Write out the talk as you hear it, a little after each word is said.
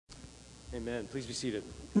Amen. Please be seated.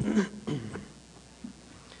 You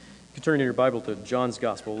can turn in your Bible to John's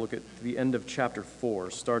Gospel. Look at the end of chapter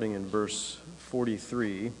 4, starting in verse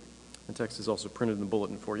 43. The text is also printed in the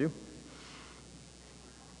bulletin for you.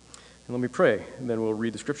 And let me pray, and then we'll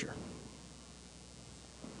read the scripture.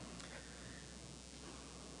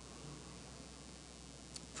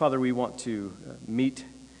 Father, we want to meet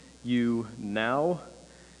you now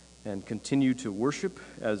and continue to worship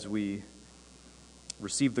as we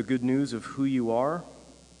receive the good news of who you are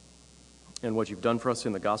and what you've done for us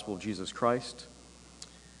in the gospel of Jesus Christ.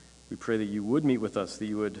 We pray that you would meet with us, that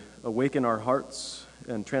you would awaken our hearts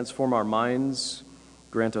and transform our minds,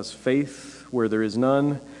 grant us faith where there is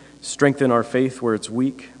none, strengthen our faith where it's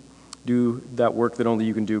weak, do that work that only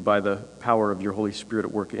you can do by the power of your Holy Spirit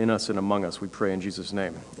at work in us and among us, we pray in Jesus'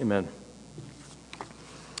 name. Amen.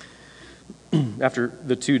 After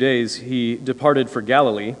the 2 days, he departed for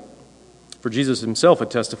Galilee, for Jesus himself had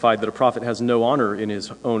testified that a prophet has no honor in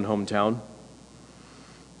his own hometown.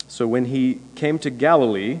 So when he came to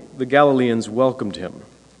Galilee, the Galileans welcomed him,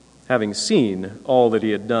 having seen all that he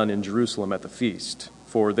had done in Jerusalem at the feast,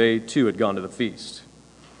 for they too had gone to the feast.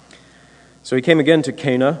 So he came again to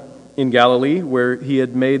Cana in Galilee, where he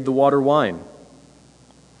had made the water wine.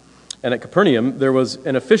 And at Capernaum there was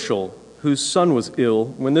an official whose son was ill.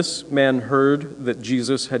 When this man heard that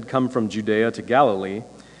Jesus had come from Judea to Galilee,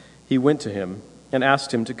 he went to him and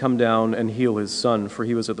asked him to come down and heal his son, for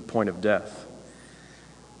he was at the point of death.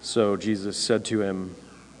 So Jesus said to him,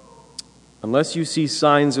 "Unless you see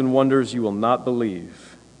signs and wonders, you will not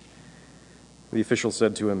believe." The official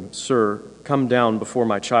said to him, "Sir, come down before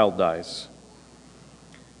my child dies."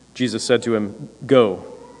 Jesus said to him, "Go,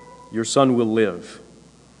 your son will live."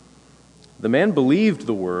 The man believed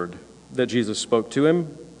the word that Jesus spoke to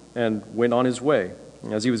him and went on his way.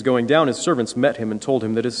 As he was going down, his servants met him and told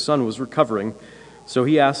him that his son was recovering. So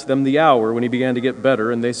he asked them the hour when he began to get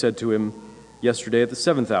better, and they said to him, "Yesterday at the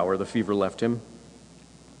 7th hour, the fever left him."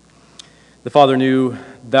 The father knew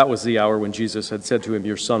that was the hour when Jesus had said to him,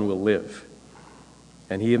 "Your son will live."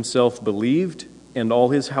 And he himself believed, and all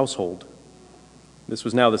his household. This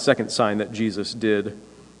was now the second sign that Jesus did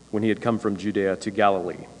when he had come from Judea to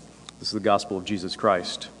Galilee. This is the gospel of Jesus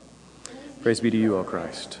Christ. Praise be to you, O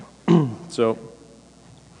Christ. So,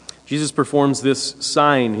 Jesus performs this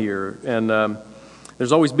sign here, and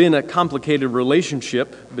there's always been a complicated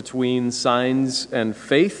relationship between signs and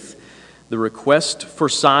faith. The request for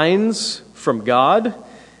signs from God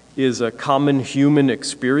is a common human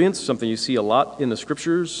experience, something you see a lot in the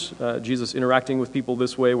Scriptures. Jesus interacting with people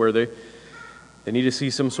this way, where they need to see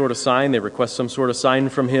some sort of sign, they request some sort of sign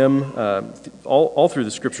from him, all through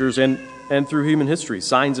the Scriptures and through human history.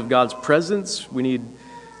 Signs of God's presence,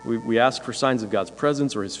 we ask for signs of God's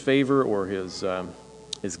presence or his favor or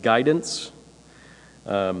his guidance.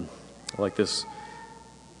 I like this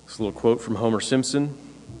little quote from Homer Simpson.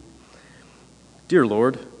 "Dear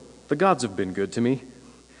Lord, the gods have been good to me.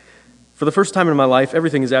 For the first time in my life,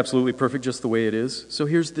 everything is absolutely perfect just the way it is. So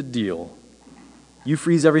here's the deal. You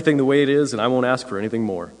freeze everything the way it is, and I won't ask for anything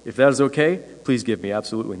more. If that is okay, please give me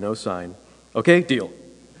absolutely no sign. Okay, deal.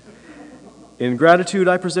 In gratitude,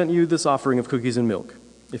 I present you this offering of cookies and milk.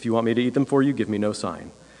 If you want me to eat them for you, give me no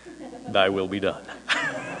sign. Thy will be done."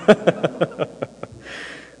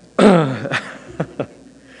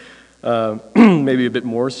 Maybe a bit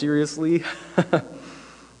more seriously,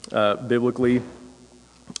 biblically,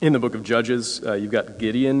 in the book of Judges, you've got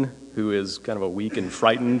Gideon, who is kind of a weak and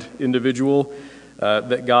frightened individual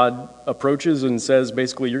that God approaches and says,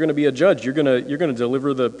 basically, you're going to be a judge. You're going to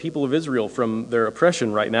deliver the people of Israel from their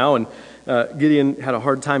oppression right now. And Gideon had a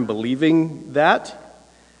hard time believing that.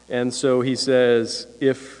 And so he says,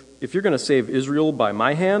 if you're going to save Israel by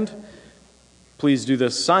my hand, please do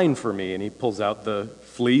this sign for me. And he pulls out the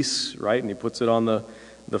fleece, right, and he puts it on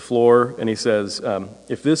the floor. And he says,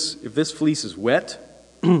 if this fleece is wet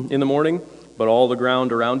in the morning, but all the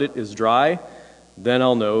ground around it is dry, then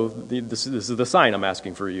I'll know this is the sign I'm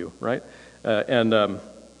asking for you, right? And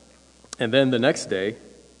then the next day,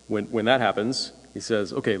 when that happens, he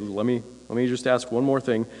says, okay, let me just ask one more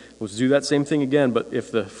thing. Let's do that same thing again, but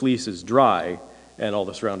if the fleece is dry and all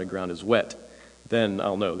the surrounding ground is wet, then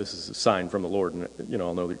I'll know this is a sign from the Lord, and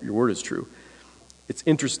I'll know that your word is true. It's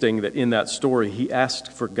interesting that in that story, he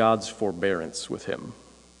asked for God's forbearance with him.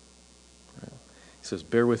 He says,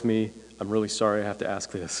 bear with me. I'm really sorry I have to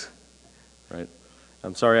ask this, right?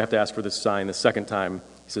 I'm sorry I have to ask for this sign the second time.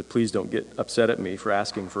 He said, please don't get upset at me for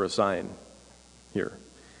asking for a sign here.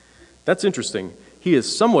 That's interesting. He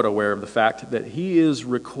is somewhat aware of the fact that he is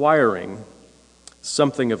requiring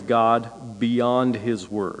something of God beyond his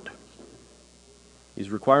word.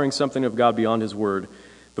 He's requiring something of God beyond his word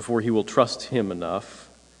before he will trust him enough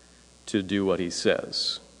to do what he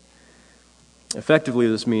says. Effectively,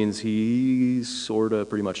 this means he sort of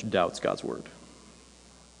pretty much doubts God's word.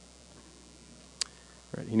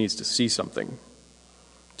 Right? He needs to see something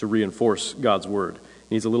to reinforce God's word.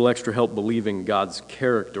 He needs a little extra help believing God's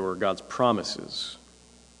character or God's promises.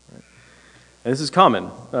 Right? And this is common,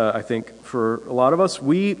 I think, for a lot of us.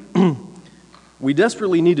 We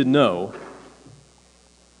desperately need to know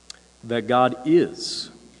that God is,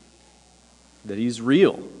 that he's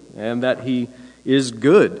real, and that he is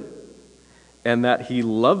good, and that he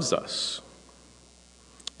loves us,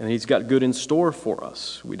 and he's got good in store for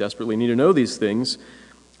us. We desperately need to know these things.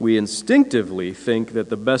 We instinctively think that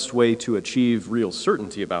the best way to achieve real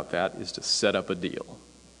certainty about that is to set up a deal.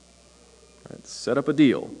 Right? Set up a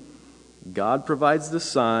deal. God provides the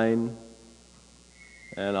sign,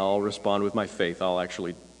 and I'll respond with my faith. I'll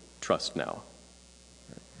actually trust now.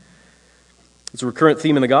 It's a recurrent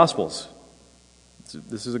theme in the Gospels.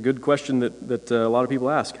 This is a good question that a lot of people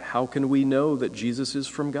ask. How can we know that Jesus is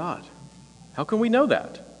from God? How can we know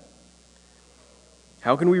that?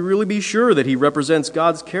 How can we really be sure that he represents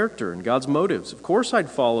God's character and God's motives? Of course I'd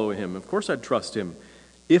follow him. Of course I'd trust him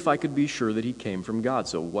if I could be sure that he came from God.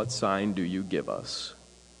 So what sign do you give us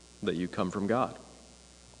that you come from God?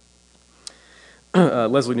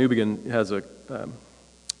 Leslie Newbegin has a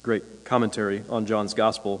great commentary on John's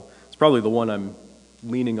Gospel. It's probably the one I'm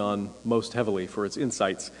leaning on most heavily for its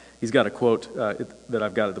insights. He's got a quote that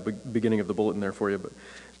I've got at the beginning of the bulletin there for you.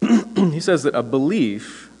 But he says that a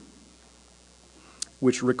belief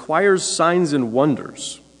which requires signs and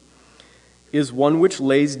wonders is one which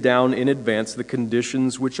lays down in advance the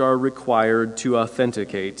conditions which are required to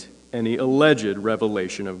authenticate any alleged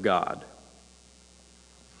revelation of God.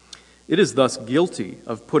 It is thus guilty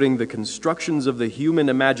of putting the constructions of the human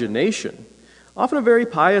imagination, often a very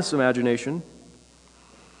pious imagination,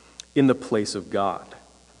 in the place of God.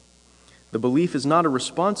 The belief is not a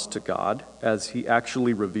response to God as he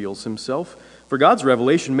actually reveals himself, for God's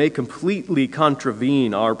revelation may completely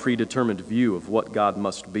contravene our predetermined view of what God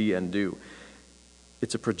must be and do.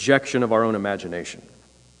 It's a projection of our own imagination.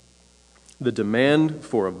 The demand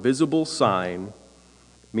for a visible sign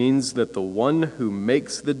means that the one who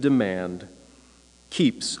makes the demand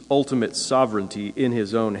keeps ultimate sovereignty in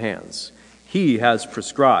his own hands. He has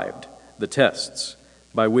prescribed the tests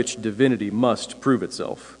by which divinity must prove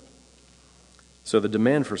itself. So the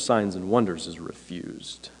demand for signs and wonders is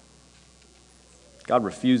refused. God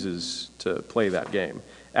refuses to play that game.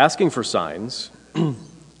 Asking for signs,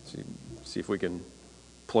 see if we can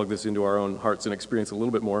plug this into our own hearts and experience a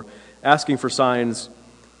little bit more. Asking for signs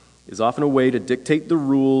is often a way to dictate the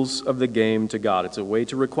rules of the game to God. It's a way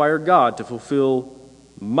to require God to fulfill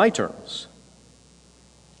my terms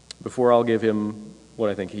before I'll give him what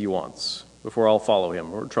I think he wants, before I'll follow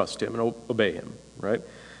him or trust him and obey him, right?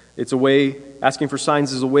 It's a way, asking for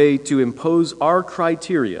signs is a way to impose our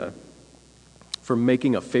criteria for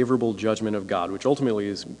making a favorable judgment of God, which ultimately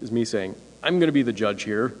is me saying, I'm going to be the judge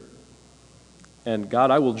here, and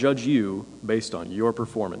God, I will judge you based on your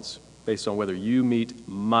performance, based on whether you meet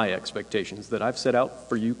my expectations that I've set out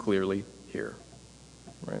for you clearly here,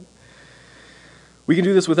 right? We can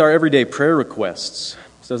do this with our everyday prayer requests.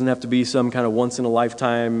 This doesn't have to be some kind of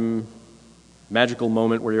once-in-a-lifetime magical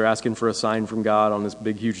moment where you're asking for a sign from God on this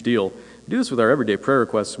big, huge deal. We do this with our everyday prayer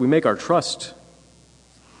requests. We make our trust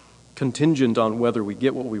contingent on whether we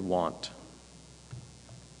get what we want.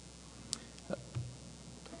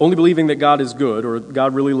 Only believing that God is good or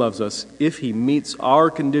God really loves us if he meets our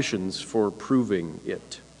conditions for proving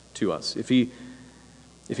it to us. If he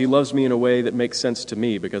loves me in a way that makes sense to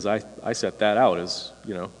me because I set that out as,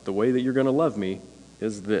 the way that you're going to love me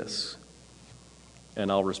is this. And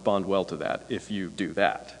I'll respond well to that if you do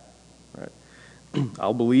that. Right?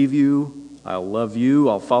 I'll believe you, I'll love you,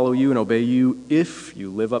 I'll follow you and obey you if you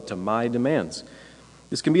live up to my demands.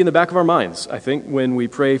 This can be in the back of our minds, I think, when we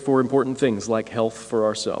pray for important things like health for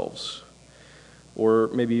ourselves, or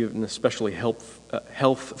maybe even especially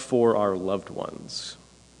health for our loved ones.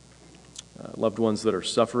 Loved ones that are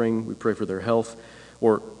suffering, we pray for their health,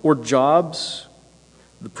 or jobs,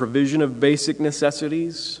 the provision of basic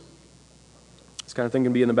necessities. This kind of thing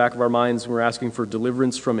can be in the back of our minds when we're asking for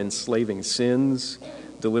deliverance from enslaving sins,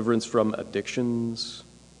 deliverance from addictions.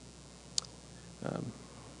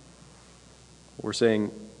 We're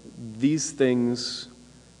saying, these things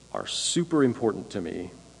are super important to me.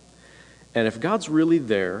 And if God's really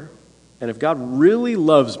there, and if God really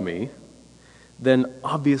loves me, then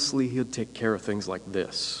obviously he'll take care of things like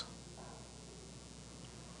this.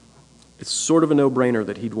 It's sort of a no-brainer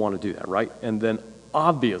that he'd want to do that, right? And then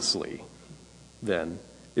obviously, then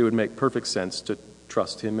it would make perfect sense to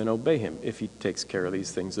trust him and obey him if he takes care of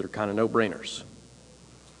these things that are kind of no-brainers.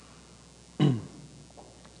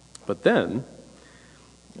 But then,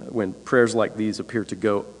 when prayers like these appear to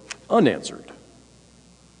go unanswered,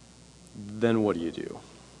 then what do you do?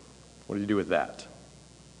 What do you do with that?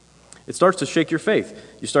 It starts to shake your faith.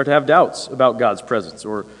 You start to have doubts about God's presence,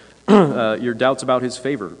 or your doubts about his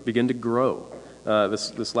favor begin to grow.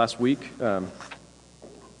 This last week,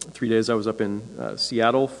 3 days I was up in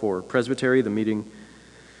Seattle for Presbytery, the meeting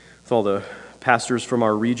with all the pastors from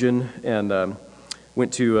our region, and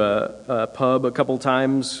went to a pub a couple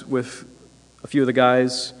times with a few of the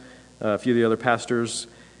guys, a few of the other pastors,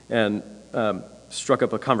 and struck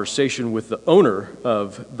up a conversation with the owner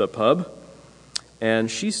of the pub.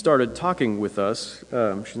 And she started talking with us.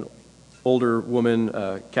 She's an older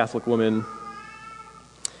woman, Catholic woman,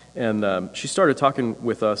 and she started talking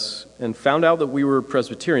with us and found out that we were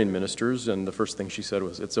Presbyterian ministers. And the first thing she said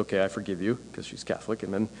was, "It's okay, I forgive you," because she's Catholic.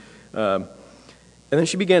 And then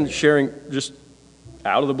she began sharing, just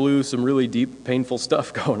out of the blue, some really deep, painful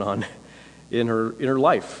stuff going on in her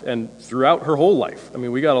life and throughout her whole life. I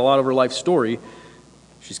mean, we got a lot of her life story.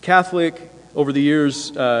 She's Catholic. Over the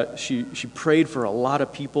years, she prayed for a lot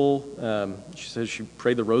of people. She says she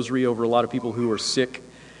prayed the rosary over a lot of people who were sick,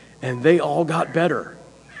 and they all got better.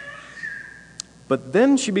 But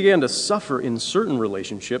then she began to suffer in certain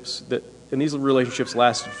relationships, and these relationships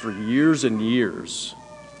lasted for years and years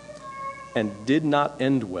and did not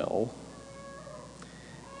end well.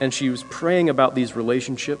 And she was praying about these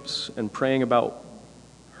relationships and praying about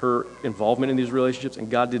her involvement in these relationships, and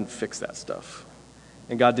God didn't fix that stuff.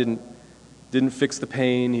 And God didn't fix the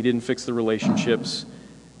pain. He didn't fix the relationships.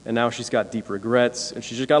 And now she's got deep regrets, and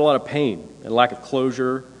she's just got a lot of pain and lack of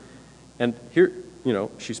closure. And here,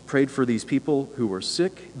 she's prayed for these people who were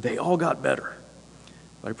sick. They all got better.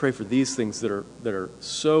 But I pray for these things that are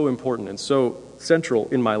so important and so central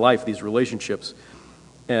in my life, these relationships.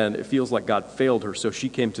 And it feels like God failed her, so she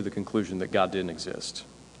came to the conclusion that God didn't exist.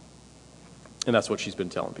 And that's what she's been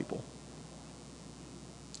telling people.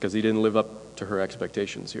 Because he didn't live up to her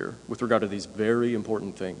expectations here with regard to these very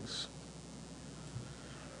important things.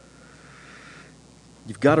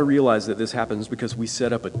 You've got to realize that this happens because we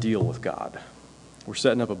set up a deal with God. We're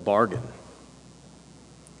setting up a bargain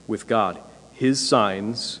with God. His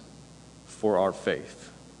signs for our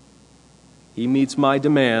faith. He meets my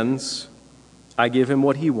demands. I give him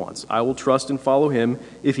what he wants. I will trust and follow him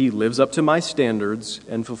if he lives up to my standards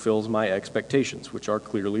and fulfills my expectations, which are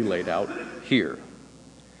clearly laid out here.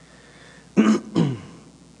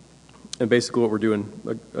 And basically what we're doing,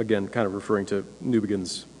 again, kind of referring to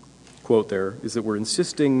Newbegin's quote there, is that we're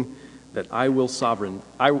insisting that I will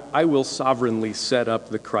sovereignly set up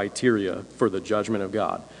the criteria for the judgment of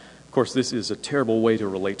God. Of course, this is a terrible way to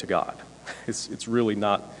relate to God. It's really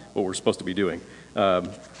not what we're supposed to be doing.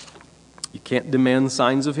 You can't demand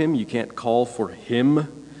signs of him. You can't call for him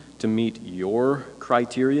to meet your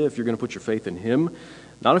criteria if you're going to put your faith in him.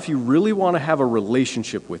 Not if you really want to have a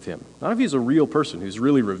relationship with him. Not if he's a real person who's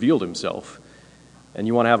really revealed himself and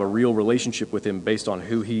you want to have a real relationship with him based on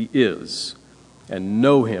who he is and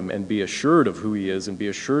know him and be assured of who he is and be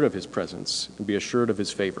assured of his presence and be assured of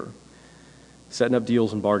his favor. Setting up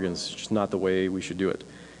deals and bargains is just not the way we should do it.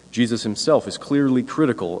 Jesus himself is clearly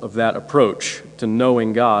critical of that approach to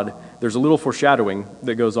knowing God. There's a little foreshadowing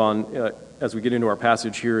that goes on as we get into our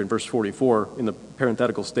passage here in verse 44. In the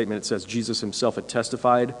parenthetical statement, it says, Jesus himself had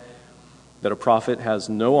testified that a prophet has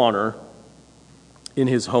no honor in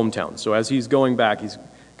his hometown. So as he's going back, he's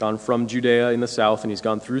gone from Judea in the south, and he's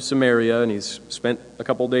gone through Samaria, and he's spent a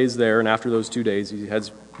couple days there, and after those 2 days, he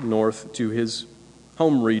heads north to his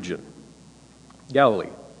home region, Galilee,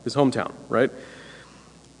 his hometown, right?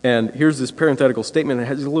 And here's this parenthetical statement. It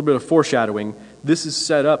has a little bit of foreshadowing. This is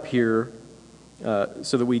set up here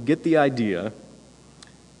so that we get the idea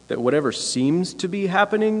that whatever seems to be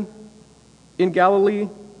happening in Galilee,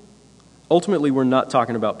 ultimately we're not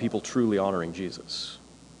talking about people truly honoring Jesus.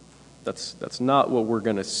 That's not what we're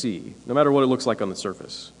going to see, no matter what it looks like on the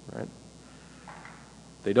surface, right?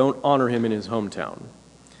 They don't honor him in his hometown.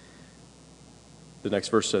 The next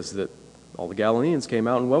verse says that all the Galileans came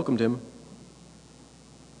out and welcomed him.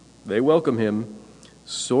 They welcome him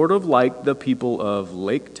sort of like the people of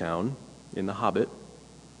Lake Town in The Hobbit.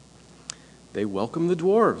 They welcome the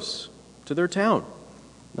dwarves to their town,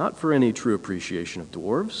 not for any true appreciation of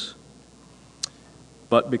dwarves,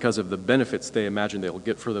 but because of the benefits they imagine they'll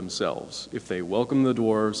get for themselves if they welcome the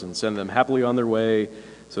dwarves and send them happily on their way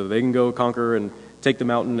so they can go conquer and take the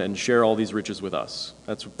mountain and share all these riches with us.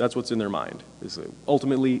 That's what's in their mind. Is that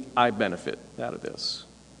ultimately, I benefit out of this.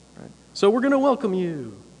 Right? So we're going to welcome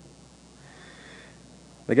you.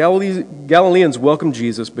 The Galileans welcomed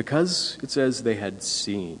Jesus because, it says, they had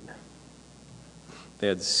seen. They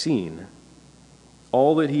had seen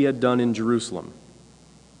all that he had done in Jerusalem.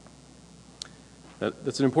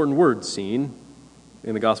 That's an important word, seen,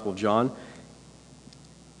 in the Gospel of John.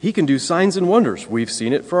 He can do signs and wonders. We've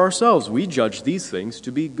seen it for ourselves. We judge these things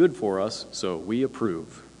to be good for us, so we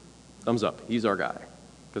approve. Thumbs up. He's our guy,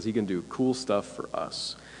 because he can do cool stuff for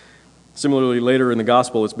us. Similarly, later in the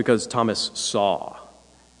Gospel, it's because Thomas saw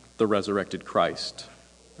the resurrected Christ,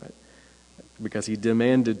 right? Because he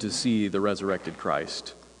demanded to see the resurrected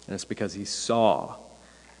Christ. And it's because he saw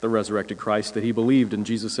the resurrected Christ that he believed. And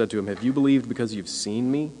Jesus said to him, "Have you believed because you've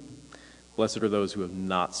seen me? Blessed are those who have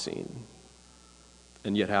not seen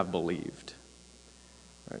and yet have believed."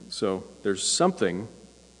 Right? So there's something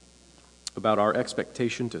about our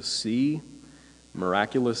expectation to see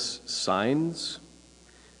miraculous signs.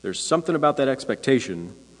 There's something about that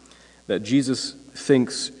expectation that Jesus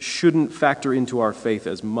thinks shouldn't factor into our faith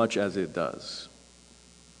as much as it does.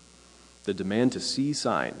 The demand to see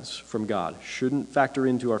signs from God shouldn't factor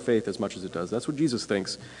into our faith as much as it does. That's what Jesus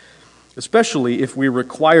thinks, especially if we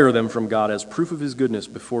require them from God as proof of his goodness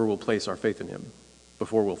before we'll place our faith in him,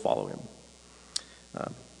 before we'll follow him.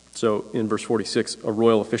 So in verse 46, a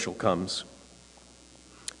royal official comes.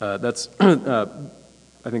 I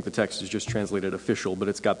think the text is just translated official, but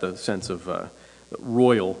it's got the sense of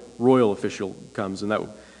royal official comes, and that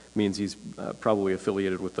means he's probably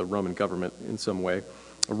affiliated with the Roman government in some way.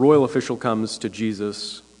 A royal official comes to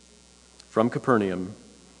Jesus from Capernaum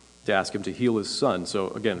to ask him to heal his son. So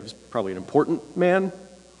again, he's probably an important man,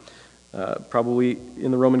 probably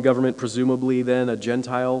in the Roman government, presumably then a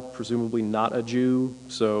Gentile, presumably not a Jew.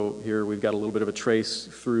 So here we've got a little bit of a trace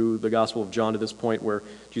through the Gospel of John to this point where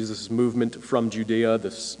Jesus' movement from Judea,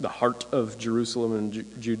 the heart of Jerusalem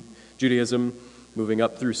and Judaism, moving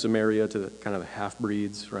up through Samaria to the kind of the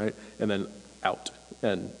half-breeds, right? And then out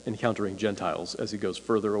and encountering Gentiles as he goes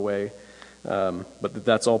further away. But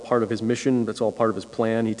that's all part of his mission. That's all part of his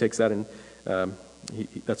plan. He takes that and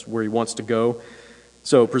that's where he wants to go.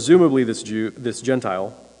 So presumably this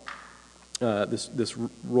Gentile, this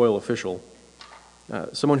royal official,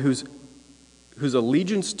 someone whose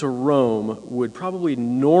allegiance to Rome would probably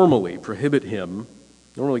normally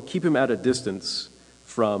keep him at a distance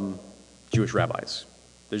from Jewish rabbis.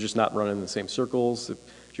 They're just not running in the same circles. The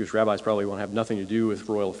Jewish rabbis probably won't have nothing to do with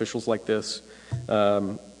royal officials like this.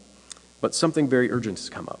 But something very urgent has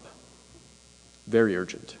come up. Very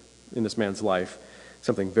urgent in this man's life.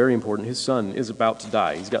 Something very important. His son is about to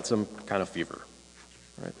die. He's got some kind of fever.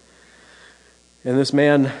 Right? And this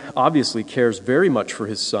man obviously cares very much for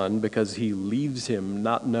his son because he leaves him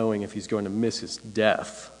not knowing if he's going to miss his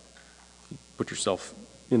death. Put yourself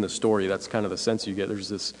in the story. That's kind of the sense you get. There's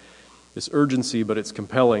this urgency, but it's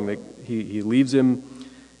compelling. That he leaves him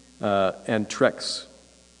and treks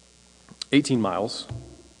 18 miles,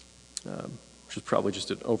 which is probably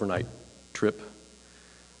just an overnight trip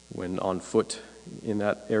when on foot in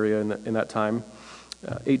that area in that time.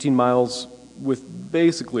 18 miles with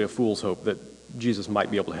basically a fool's hope that Jesus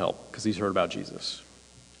might be able to help because he's heard about Jesus.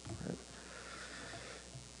 Right?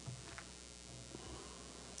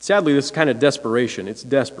 Sadly, this kind of desperation, it's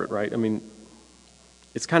desperate, right? I mean,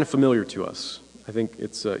 it's kind of familiar to us. I think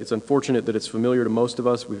it's unfortunate that it's familiar to most of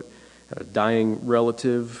us. We've had a dying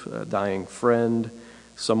relative, a dying friend,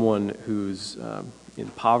 someone who's in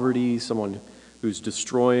poverty, someone who's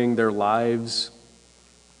destroying their lives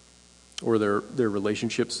or their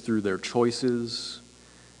relationships through their choices,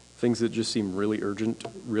 things that just seem really urgent,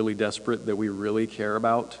 really desperate, that we really care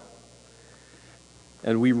about.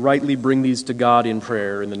 And we rightly bring these to God in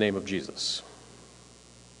prayer in the name of Jesus.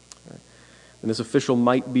 And this official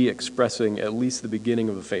might be expressing at least the beginning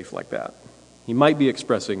of a faith like that. He might be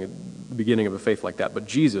expressing the beginning of a faith like that. But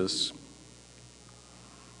Jesus,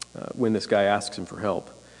 when this guy asks him for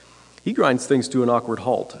help, he grinds things to an awkward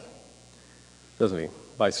halt, doesn't he?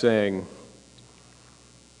 By saying,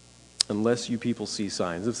 unless you people see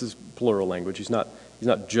signs. This is plural language. He's not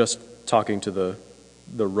just talking to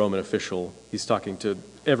the Roman official. He's talking to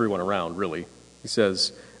everyone around, really. He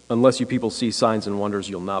says, unless you people see signs and wonders,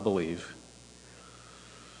 you'll not believe.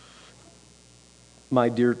 My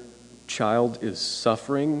dear child is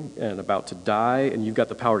suffering and about to die, and you've got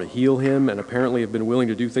the power to heal him, and apparently have been willing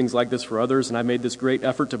to do things like this for others, and I made this great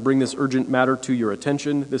effort to bring this urgent matter to your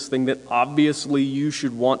attention, this thing that obviously you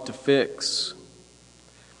should want to fix.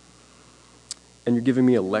 And you're giving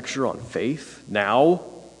me a lecture on faith now?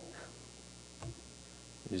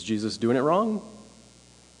 Is Jesus doing it wrong?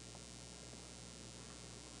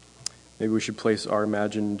 Maybe we should place our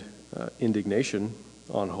imagined indignation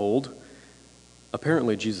on hold.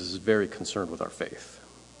 Apparently, Jesus is very concerned with our faith.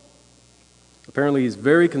 Apparently, he's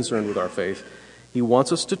very concerned with our faith. He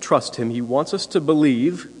wants us to trust him. He wants us to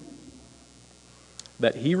believe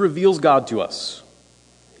that he reveals God to us.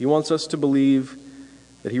 He wants us to believe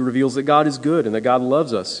that he reveals that God is good and that God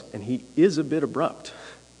loves us. And he is a bit abrupt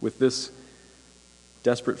with this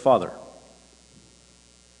desperate father.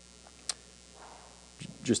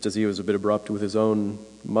 Just as he was a bit abrupt with his own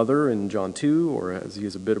mother in John 2, or as he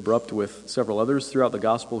is a bit abrupt with several others throughout the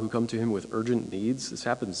gospel who come to him with urgent needs. This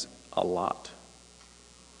happens a lot.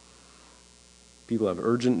 People have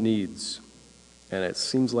urgent needs, and it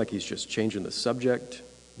seems like he's just changing the subject,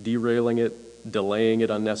 derailing it, delaying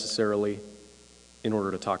it unnecessarily in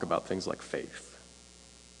order to talk about things like faith.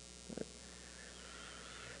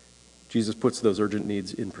 Jesus puts those urgent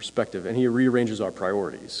needs in perspective, and he rearranges our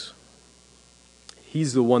priorities.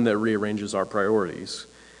 He's the one that rearranges our priorities.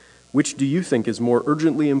 Which do you think is more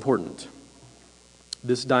urgently important?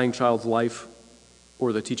 This dying child's life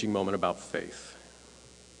or the teaching moment about faith?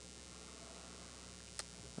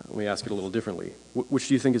 Let me ask it a little differently. Which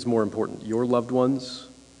do you think is more important, your loved ones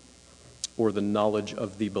or the knowledge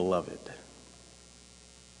of the beloved?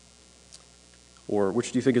 Or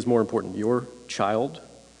which do you think is more important, your child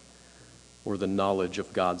or the knowledge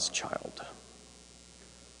of God's child?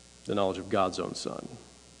 The knowledge of God's own Son.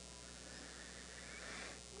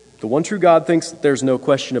 The one true God thinks that there's no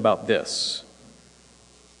question about this.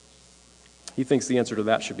 He thinks the answer to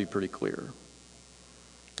that should be pretty clear.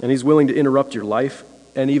 And he's willing to interrupt your life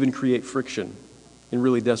and even create friction in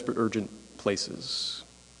really desperate, urgent places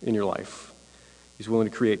in your life. He's willing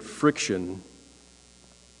to create friction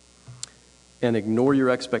and ignore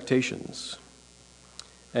your expectations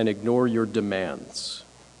and ignore your demands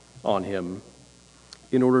on him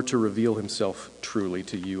in order to reveal himself truly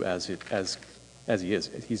to you as he is.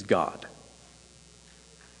 He's God.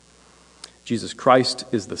 Jesus Christ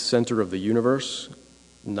is the center of the universe,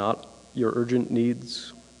 not your urgent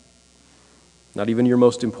needs, not even your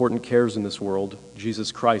most important cares in this world.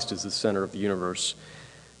 Jesus Christ is the center of the universe.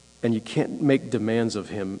 And you can't make demands of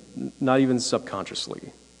him, not even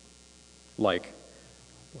subconsciously. Like,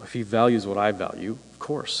 well, if he values what I value, of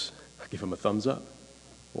course, I give him a thumbs up.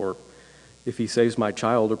 Or if he saves my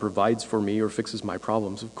child or provides for me or fixes my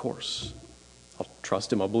problems, of course. I'll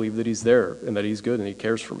trust him. I'll believe that he's there and that he's good and he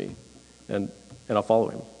cares for me. And I'll follow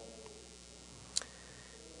him.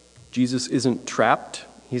 Jesus isn't trapped.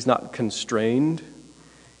 He's not constrained.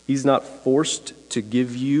 He's not forced to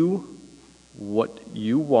give you what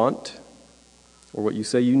you want or what you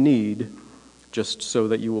say you need just so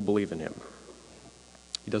that you will believe in him.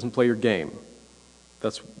 He doesn't play your game.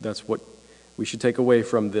 That's what we should take away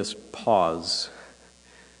from this pause,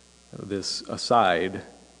 this aside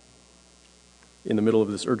in the middle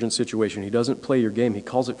of this urgent situation. He doesn't play your game. He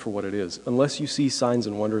calls it for what it is. Unless you see signs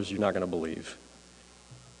and wonders, you're not going to believe.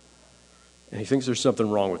 And he thinks there's something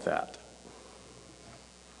wrong with that.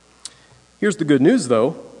 Here's the good news,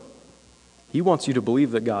 though. He wants you to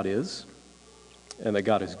believe that God is, and that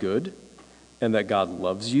God is good, and that God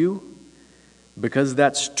loves you, because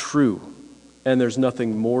that's true. And there's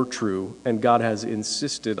nothing more true, and God has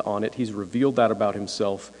insisted on it. He's revealed that about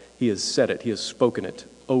himself. He has said it. He has spoken it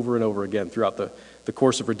over and over again throughout the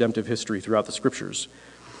course of redemptive history, throughout the Scriptures.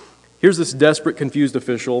 Here's this desperate, confused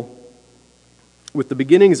official with the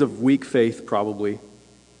beginnings of weak faith, probably,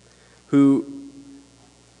 who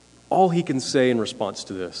all he can say in response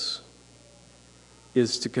to this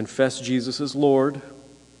is to confess Jesus as Lord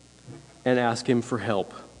and ask him for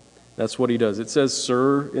help. That's what he does. It says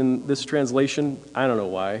 "sir" in this translation. I don't know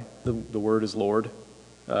why. The word is Lord,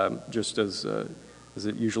 just as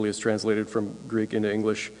it usually is translated from Greek into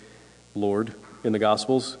English, Lord, in the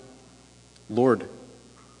Gospels. Lord.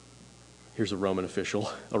 Here's a Roman official,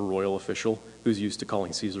 a royal official, who's used to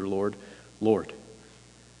calling Caesar Lord. Lord,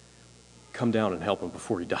 come down and help him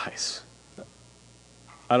before he dies.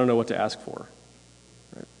 I don't know what to ask for.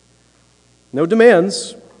 Right? No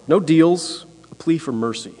demands, no deals, a plea for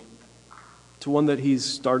mercy. To one that he's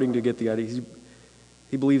starting to get the idea.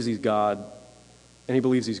 He believes he's God, and he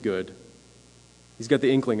believes he's good. He's got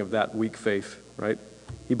the inkling of that weak faith, right?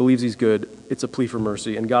 He believes he's good. It's a plea for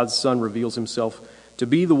mercy, and God's Son reveals himself to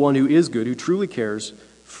be the one who is good, who truly cares,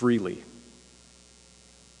 freely.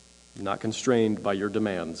 Not constrained by your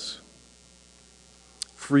demands.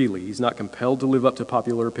 Freely. He's not compelled to live up to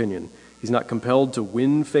popular opinion. He's not compelled to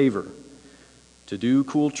win favor, to do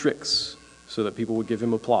cool tricks so that people would give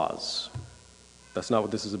him applause. That's not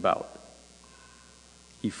what this is about.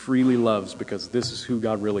 He freely loves because this is who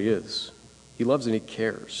God really is. He loves and he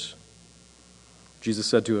cares. Jesus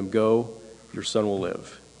said to him, "Go, your son will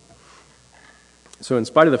live." So in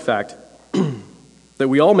spite of the fact that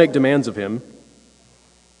we all make demands of him,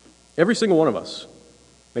 Every single one of us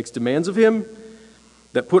makes demands of him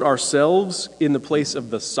that put ourselves in the place of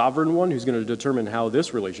the sovereign one who's going to determine how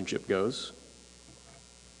this relationship goes.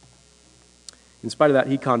 In spite of that,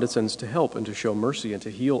 he condescends to help and to show mercy and to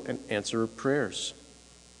heal and answer prayers.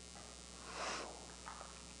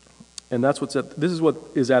 And this is what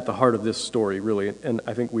is at the heart of this story, really, and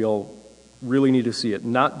I think we all really need to see it.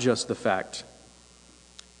 Not just the fact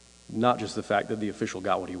that the official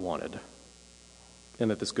got what he wanted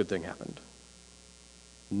and that this good thing happened.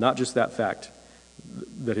 Not just that fact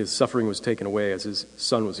that his suffering was taken away as his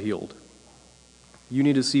son was healed. You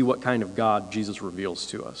need to see what kind of God Jesus reveals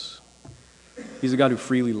to us. He's a God who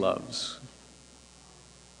freely loves.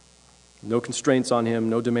 No constraints on him,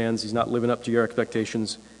 no demands. He's not living up to your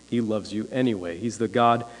expectations. He loves you anyway. He's the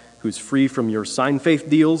God who's free from your sign faith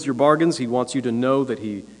deals, your bargains. He wants you to know that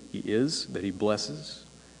he is, that he blesses,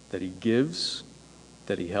 that he gives,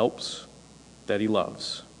 that he helps, that he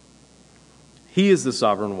loves. He is the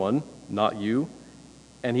sovereign one, not you,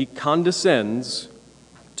 and he condescends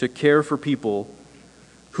to care for people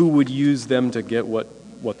who would use them to get what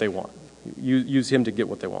they want. Use him to get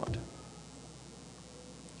what they want.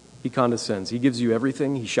 He condescends. He gives you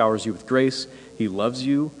everything. He showers you with grace. He loves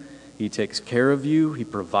you. He takes care of you. He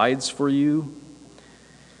provides for you.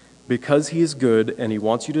 Because he is good and he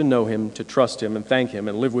wants you to know him, to trust him and thank him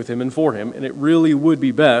and live with him and for him. And it really would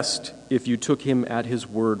be best if you took him at his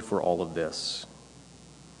word for all of this.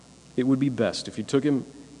 It would be best if you took him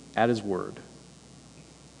at his word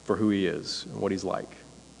for who he is and what he's like.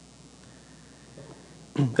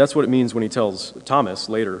 That's what it means when he tells Thomas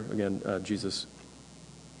later, again, Jesus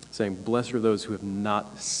saying, "Blessed are those who have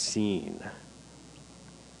not seen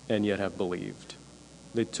and yet have believed."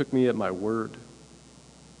 They took me at my word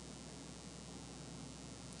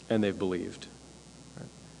and they've believed.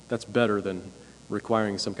 That's better than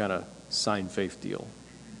requiring some kind of sign faith deal.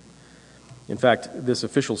 In fact, this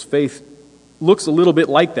official's faith looks a little bit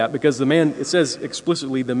like that because it says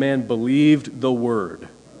explicitly, the man believed the word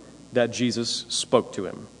that Jesus spoke to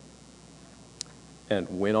him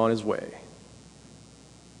and went on his way.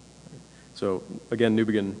 So again,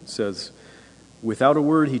 Newbegin says, without a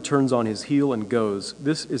word, he turns on his heel and goes.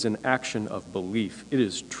 This is an action of belief. It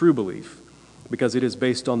is true belief because it is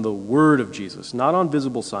based on the word of Jesus, not on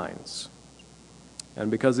visible signs. And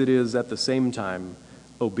because it is at the same time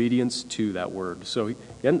obedience to that word. So he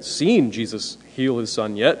hadn't seen Jesus heal his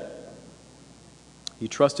son yet. He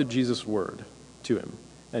trusted Jesus' word to him,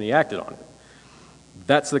 and he acted on it.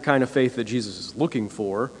 That's the kind of faith that Jesus is looking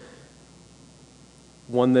for,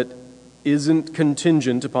 one that isn't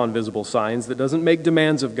contingent upon visible signs, that doesn't make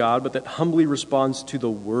demands of God, but that humbly responds to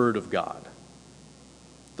the word of God,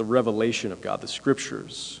 the revelation of God, the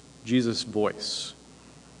scriptures, Jesus' voice,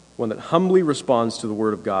 one that humbly responds to the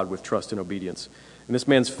word of God with trust and obedience. And this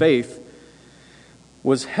man's faith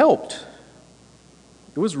was helped.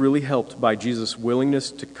 It was really helped by Jesus'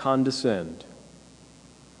 willingness to condescend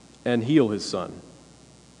and heal his son.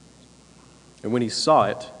 And when he saw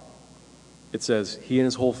it, it says he and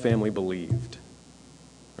his whole family believed.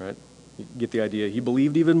 Right? You get the idea. He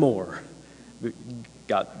believed even more.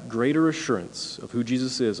 Got greater assurance of who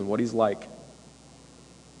Jesus is and what he's like.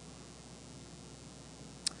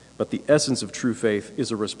 But the essence of true faith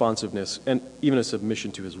is a responsiveness and even a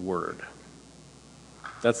submission to his word.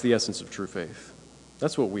 That's the essence of true faith.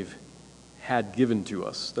 That's what we've had given to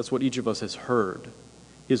us. That's what each of us has heard,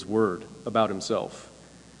 his word about himself.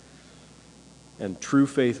 And true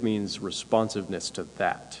faith means responsiveness to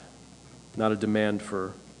that, not a demand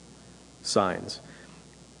for signs.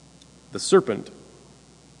 The serpent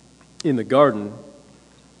in the garden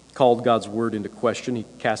called God's word into question. He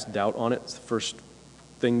cast doubt on it. It's the first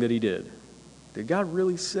thing that he did. Did God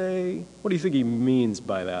really say? What do you think he means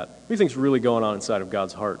by that? What do you think is really going on inside of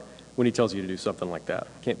God's heart when he tells you to do something like that?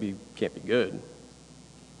 Can't be good.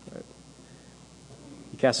 Right?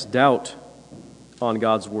 He casts doubt on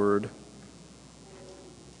God's word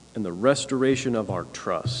and the restoration of our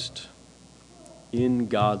trust in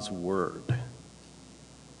God's word,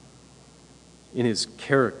 in his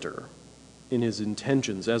character, in his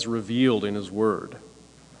intentions as revealed in his word,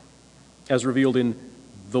 as revealed in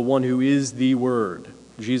the one who is the Word,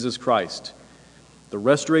 Jesus Christ. The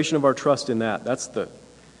restoration of our trust in that's the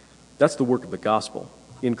work of the gospel.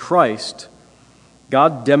 In Christ,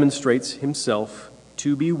 God demonstrates himself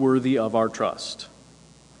to be worthy of our trust.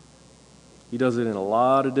 He does it in a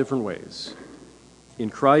lot of different ways. In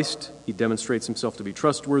Christ, he demonstrates himself to be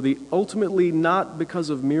trustworthy, ultimately not because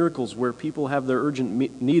of miracles where people have their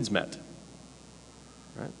urgent needs met.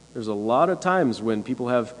 Right? There's a lot of times when people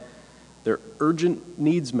have their urgent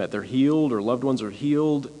needs met. They're healed or loved ones are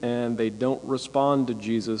healed, and they don't respond to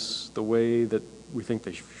Jesus the way that we think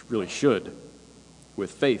they really should,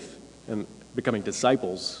 with faith and becoming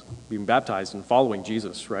disciples, being baptized and following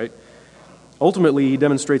Jesus, right? Ultimately, he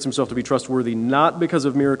demonstrates himself to be trustworthy not because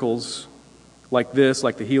of miracles like this,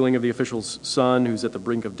 like the healing of the official's son who's at the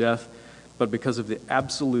brink of death, but because of the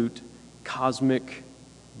absolute cosmic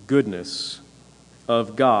goodness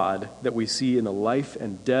of God that we see in the life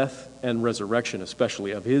and death and resurrection,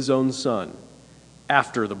 especially of his own son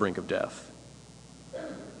after the brink of death.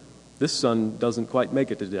 This son doesn't quite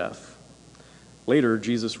make it to death. Later,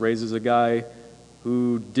 Jesus raises a guy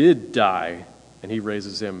who did die, and he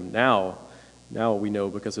raises him. Now we know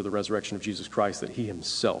because of the resurrection of Jesus Christ that he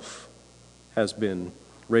himself has been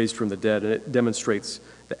raised from the dead, and it demonstrates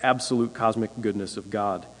the absolute cosmic goodness of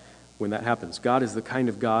God when that happens. God is the kind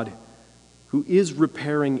of God who is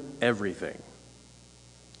repairing everything.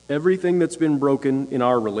 Everything that's been broken in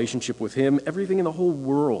our relationship with him, everything in the whole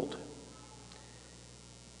world.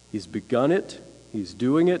 He's begun it, he's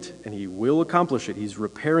doing it, and he will accomplish it. He's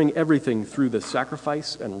repairing everything through the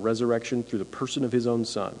sacrifice and resurrection, through the person of his own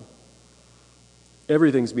son.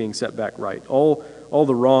 Everything's being set back right. All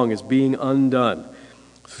the wrong is being undone.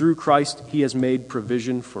 Through Christ, he has made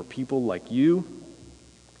provision for people like you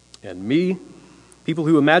and me, people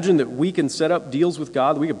who imagine that we can set up deals with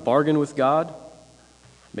God, that we can bargain with God,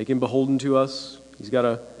 make him beholden to us. He's got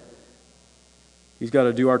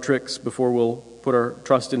to do our tricks before we'll put our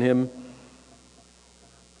trust in him.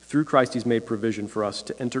 Through Christ, he's made provision for us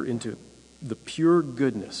to enter into the pure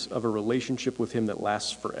goodness of a relationship with him that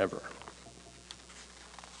lasts forever.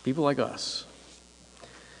 People like us.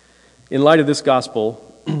 In light of this gospel,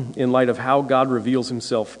 in light of how God reveals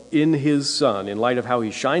himself in his Son, in light of how he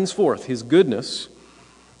shines forth his goodness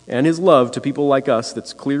and his love to people like us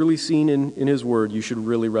that's clearly seen in his word, you should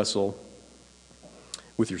really wrestle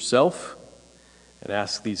with yourself and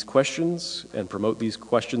ask these questions and promote these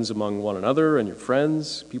questions among one another and your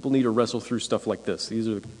friends. People need to wrestle through stuff like this. These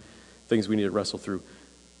are the things we need to wrestle through.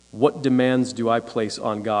 What demands do I place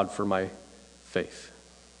on God for my faith?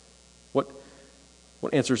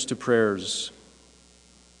 What answers to prayers?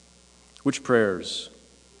 Which prayers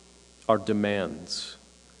are demands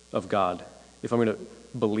of God if I'm going to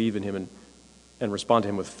believe in him and respond to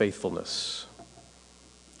him with faithfulness?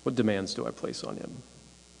 What demands do I place on him?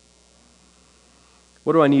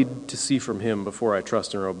 What do I need to see from him before I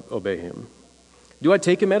trust and obey him? Do I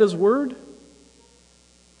take him at his word?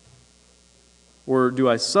 Or do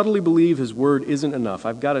I subtly believe his word isn't enough?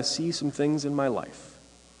 I've got to see some things in my life.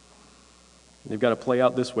 They've got to play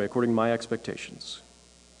out this way according to my expectations.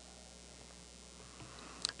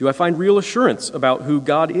 Do I find real assurance about who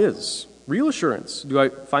God is? Real assurance. Do I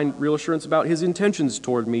find real assurance about his intentions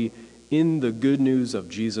toward me in the good news of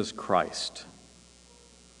Jesus Christ?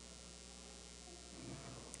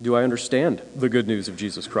 Do I understand the good news of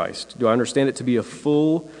Jesus Christ? Do I understand it to be a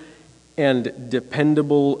full and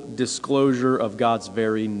dependable disclosure of God's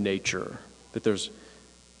very nature? That there's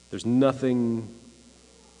nothing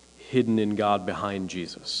hidden in God behind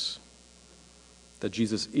Jesus. That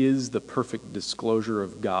Jesus is the perfect disclosure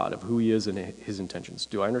of God, of who he is and his intentions.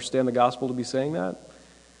 Do I understand the gospel to be saying that?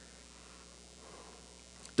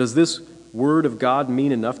 Does this word of God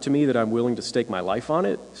mean enough to me that I'm willing to stake my life on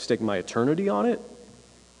it, stake my eternity on it?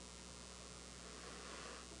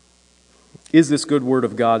 Is this good word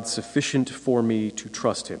of God sufficient for me to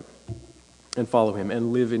trust him and follow him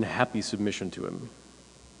and live in happy submission to him?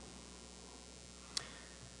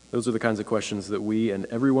 Those are the kinds of questions that we and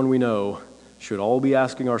everyone we know should all be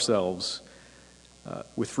asking ourselves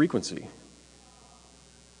with frequency.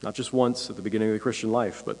 Not just once at the beginning of the Christian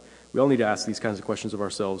life, but we all need to ask these kinds of questions of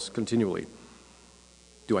ourselves continually.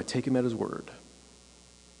 Do I take him at his word?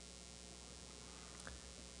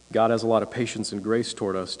 God has a lot of patience and grace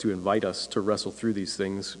toward us to invite us to wrestle through these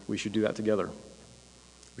things. We should do that together.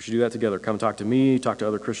 We should do that together. Come talk to me, talk to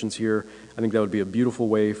other Christians here. I think that would be a beautiful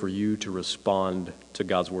way for you to respond to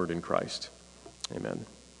God's word in Christ. Amen.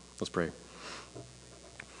 Let's pray.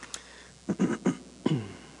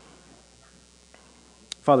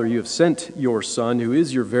 Father, you have sent your Son, who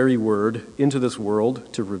is your very word, into this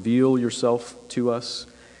world to reveal yourself to us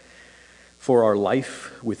for our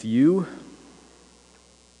life with you.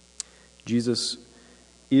 Jesus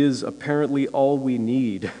is apparently all we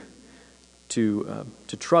need to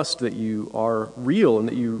trust that you are real and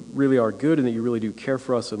that you really are good and that you really do care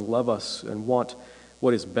for us and love us and want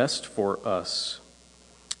what is best for us.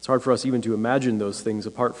 It's hard for us even to imagine those things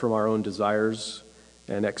apart from our own desires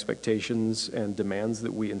and expectations and demands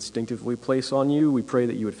that we instinctively place on you. We pray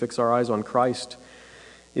that you would fix our eyes on Christ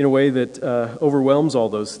in a way that overwhelms all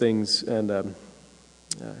those things and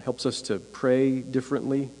helps us to pray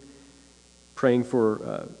differently, praying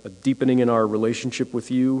for a deepening in our relationship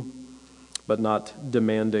with you, but not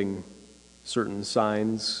demanding certain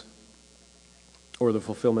signs or the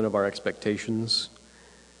fulfillment of our expectations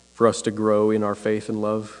for us to grow in our faith and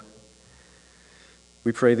love.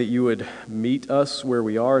 We pray that you would meet us where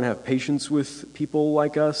we are and have patience with people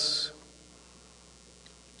like us.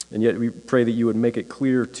 And yet we pray that you would make it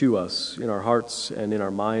clear to us in our hearts and in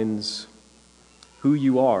our minds who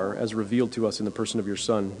you are as revealed to us in the person of your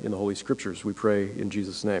Son in the Holy Scriptures. We pray in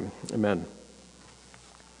Jesus' name. Amen.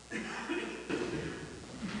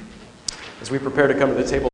 As we prepare to come to the table,